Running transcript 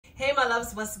my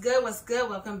loves, what's good, what's good?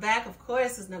 Welcome back. Of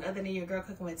course, it's none other than your girl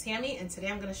Cooking with Tammy, and today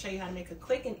I'm going to show you how to make a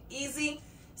quick and easy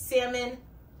salmon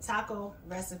taco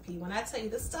recipe. When I tell you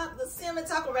the salmon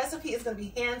taco recipe is going to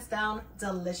be hands down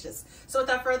delicious. So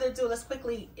without further ado, let's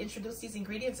quickly introduce these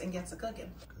ingredients and get to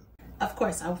cooking. Of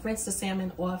course, I'll rinse the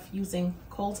salmon off using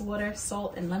cold water,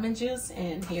 salt, and lemon juice,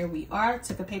 and here we are.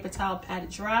 Took a paper towel, pat it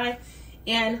dry,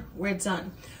 and we're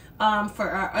done. For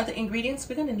our other ingredients,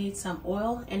 we're going to need some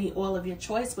oil, any oil of your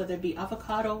choice, whether it be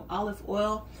avocado, olive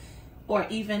oil, or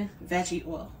even veggie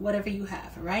oil, whatever you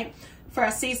have, all right? For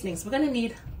our seasonings, we're going to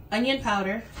need onion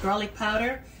powder, garlic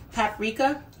powder,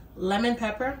 paprika, lemon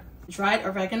pepper, dried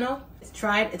oregano,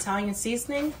 dried Italian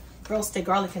seasoning, roasted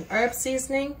garlic and herb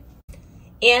seasoning,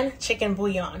 and chicken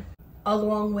bouillon,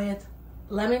 along with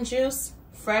lemon juice,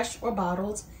 fresh or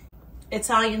bottled,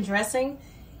 Italian dressing,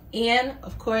 and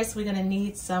of course, we're gonna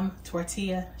need some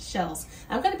tortilla shells.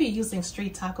 I'm gonna be using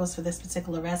street tacos for this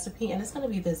particular recipe, and it's gonna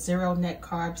be the zero net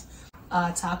carbs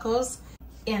tacos,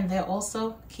 and they're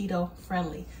also keto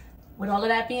friendly. With all of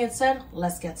that being said,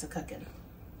 let's get to cooking.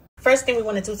 First thing we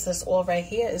wanna do to this oil right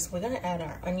here is we're gonna add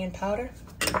our onion powder.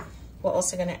 We're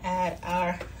also gonna add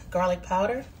our garlic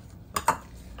powder,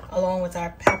 along with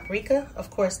our paprika. Of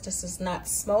course, this is not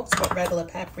smoked, but regular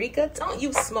paprika. Don't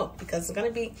use smoked because it's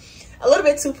gonna be a little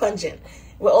bit too pungent.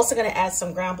 We're also gonna add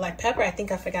some ground black pepper. I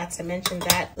think I forgot to mention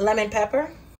that. Lemon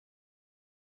pepper,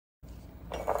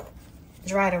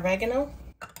 dried oregano,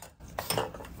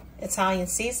 Italian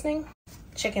seasoning,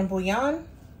 chicken bouillon,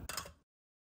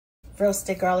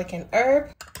 roasted garlic and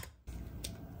herb,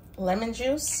 lemon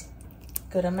juice,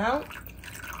 good amount.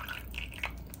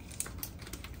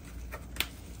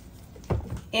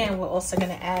 And we're also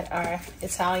gonna add our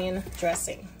Italian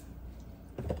dressing.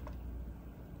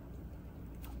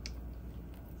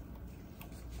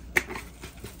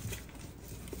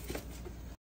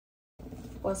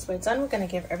 Once we're done, we're gonna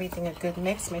give everything a good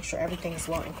mix, make sure everything is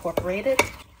well incorporated.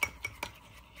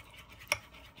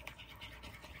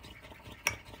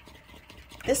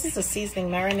 This is a seasoning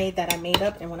marinade that I made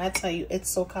up, and when I tell you it's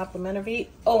so complimentary,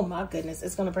 oh my goodness,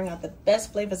 it's gonna bring out the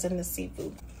best flavors in the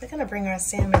seafood. We're gonna bring our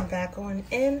salmon back on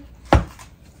in.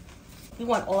 We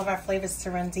want all of our flavors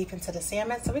to run deep into the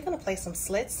salmon, so we're gonna place some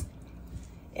slits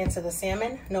into the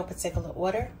salmon, no particular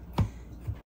order.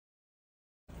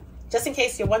 Just in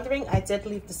case you're wondering, I did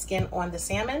leave the skin on the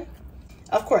salmon.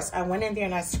 Of course, I went in there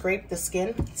and I scraped the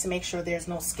skin to make sure there's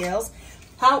no scales.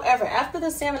 However, after the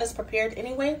salmon is prepared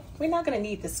anyway, we're not gonna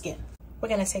need the skin. We're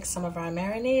gonna take some of our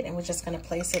marinade and we're just gonna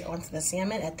place it onto the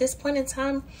salmon. At this point in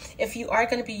time, if you are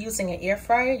gonna be using an air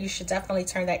fryer, you should definitely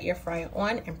turn that air fryer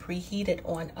on and preheat it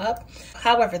on up.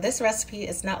 However, this recipe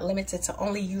is not limited to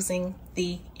only using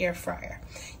the air fryer.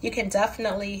 You can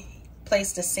definitely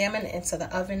place the salmon into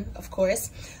the oven, of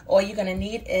course. All you're gonna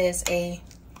need is a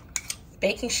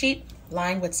baking sheet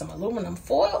lined with some aluminum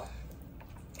foil,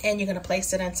 and you're gonna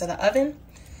place it into the oven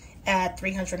at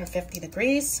 350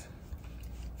 degrees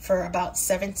for about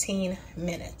 17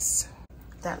 minutes.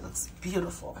 That looks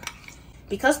beautiful.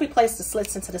 Because we placed the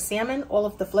slits into the salmon, all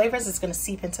of the flavors is gonna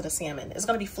seep into the salmon. It's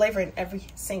gonna be flavor in every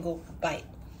single bite.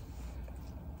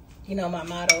 You know my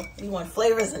motto, we want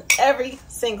flavors in every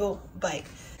single bite.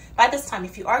 By this time,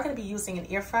 if you are gonna be using an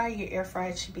air fryer, your air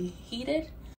fryer should be heated.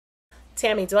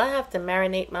 Tammy, do I have to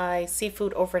marinate my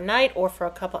seafood overnight or for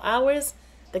a couple hours?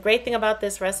 The great thing about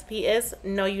this recipe is,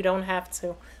 no, you don't have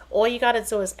to. All you gotta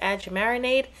do is add your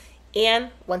marinade,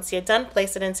 and once you're done,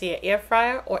 place it into your air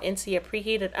fryer or into your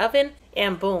preheated oven,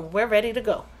 and boom, we're ready to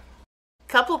go.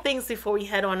 Couple things before we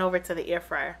head on over to the air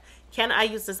fryer. Can I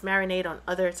use this marinade on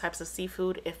other types of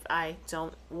seafood if I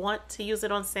don't want to use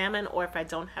it on salmon or if I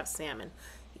don't have salmon?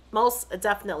 Most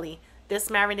definitely, this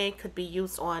marinade could be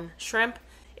used on shrimp.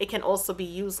 It can also be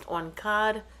used on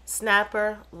cod,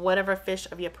 snapper, whatever fish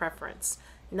of your preference.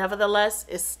 Nevertheless,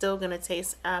 it's still gonna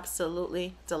taste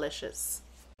absolutely delicious.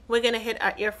 We're gonna hit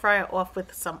our air fryer off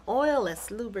with some oil.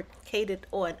 Let's lubricate it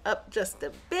on up just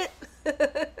a bit.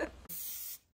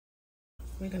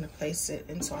 We're gonna place it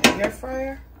into our air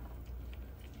fryer,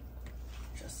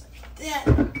 just like that.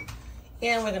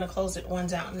 And we're gonna close it on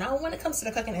down. Now, when it comes to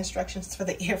the cooking instructions for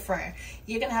the air fryer,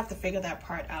 you're gonna have to figure that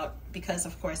part out because,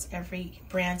 of course, every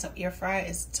brand of air fryer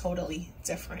is totally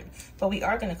different. But we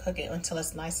are gonna cook it until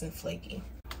it's nice and flaky.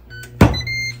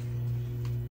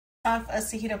 Time for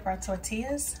us to heat up our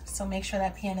tortillas, so make sure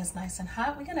that pan is nice and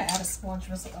hot. We're gonna add a small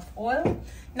drizzle of oil.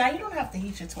 Now, you don't have to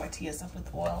heat your tortillas up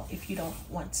with oil if you don't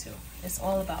want to. It's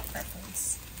all about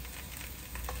preference.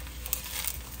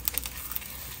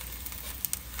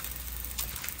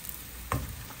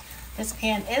 This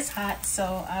pan is hot,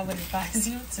 so I would advise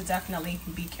you to definitely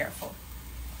be careful.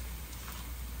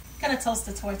 Gonna toast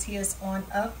the tortillas on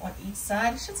up on each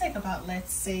side. It should take about,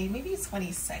 let's say, maybe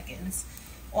 20 seconds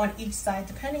on each side,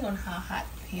 depending on how hot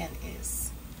the pan is.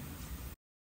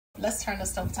 Let's turn the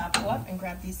stove top off and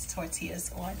grab these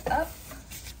tortillas on up.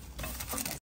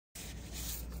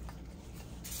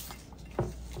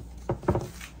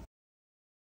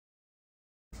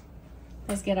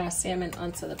 Let's get our salmon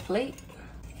onto the plate,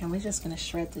 and we're just gonna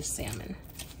shred the salmon,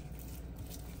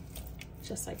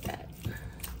 just like that.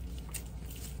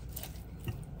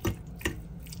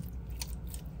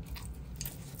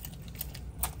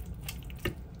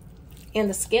 And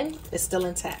the skin is still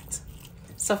intact.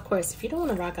 So of course, if you don't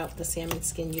want to rock out the salmon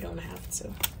skin, you don't have to.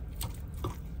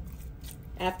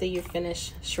 After you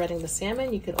finish shredding the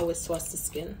salmon, you could always toss the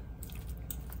skin.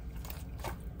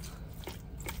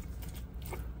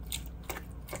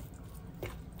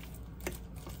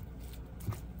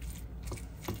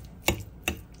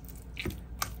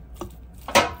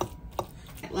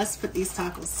 Let's put these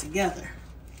tacos together.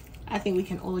 I think we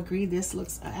can all agree this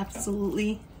looks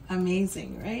absolutely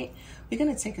amazing, right? We're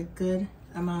gonna take a good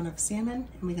amount of salmon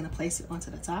and we're gonna place it onto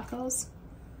the tacos,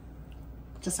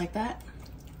 just like that.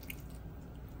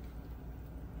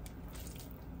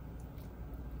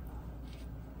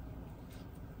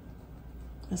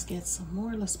 Let's get some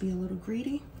more. Let's be a little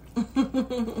greedy.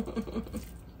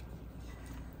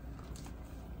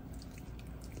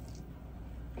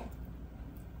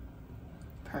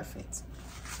 Perfect.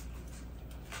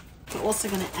 We're also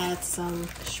going to add some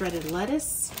shredded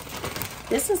lettuce.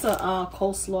 This is a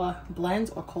coleslaw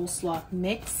blend or coleslaw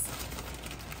mix.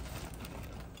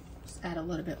 Just add a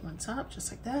little bit on top,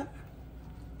 just like that,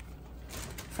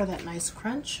 for that nice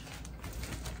crunch.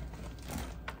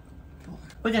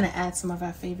 We're going to add some of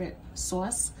our favorite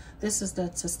sauce. This is the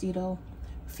Tostito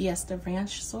Fiesta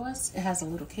Ranch sauce. It has a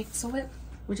little kick to it.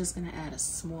 We're just going to add a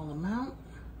small amount,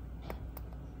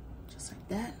 just like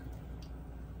that,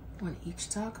 on each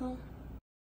taco.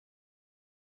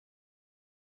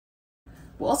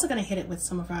 We're also going to hit it with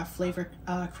some of our flavor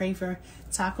Craver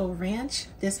Taco Ranch.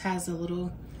 This has a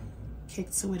little kick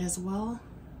to it as well.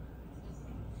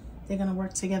 They're going to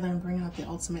work together and bring out the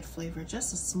ultimate flavor.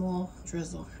 Just a small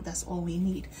drizzle. That's all we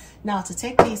need. Now to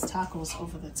take these tacos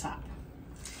over the top.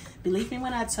 Believe me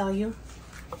when I tell you,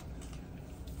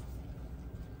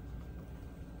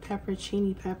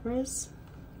 pepperoncini peppers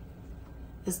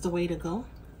is the way to go.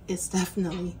 It's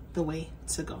definitely the way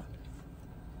to go.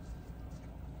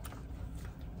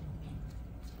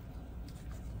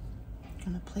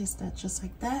 Gonna place that just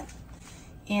like that.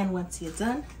 And once you're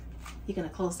done, you're gonna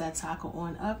close that taco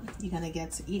on up. You're gonna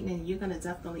get to eating and you're gonna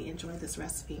definitely enjoy this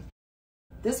recipe.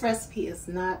 This recipe is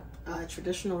not a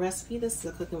traditional recipe. This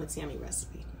is a Cooking with Tammy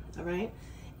recipe, all right?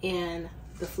 And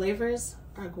the flavors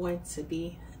are going to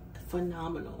be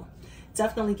phenomenal.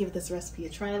 Definitely give this recipe a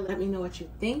try. Let me know what you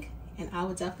think, and I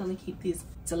will definitely keep these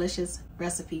delicious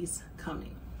recipes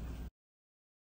coming.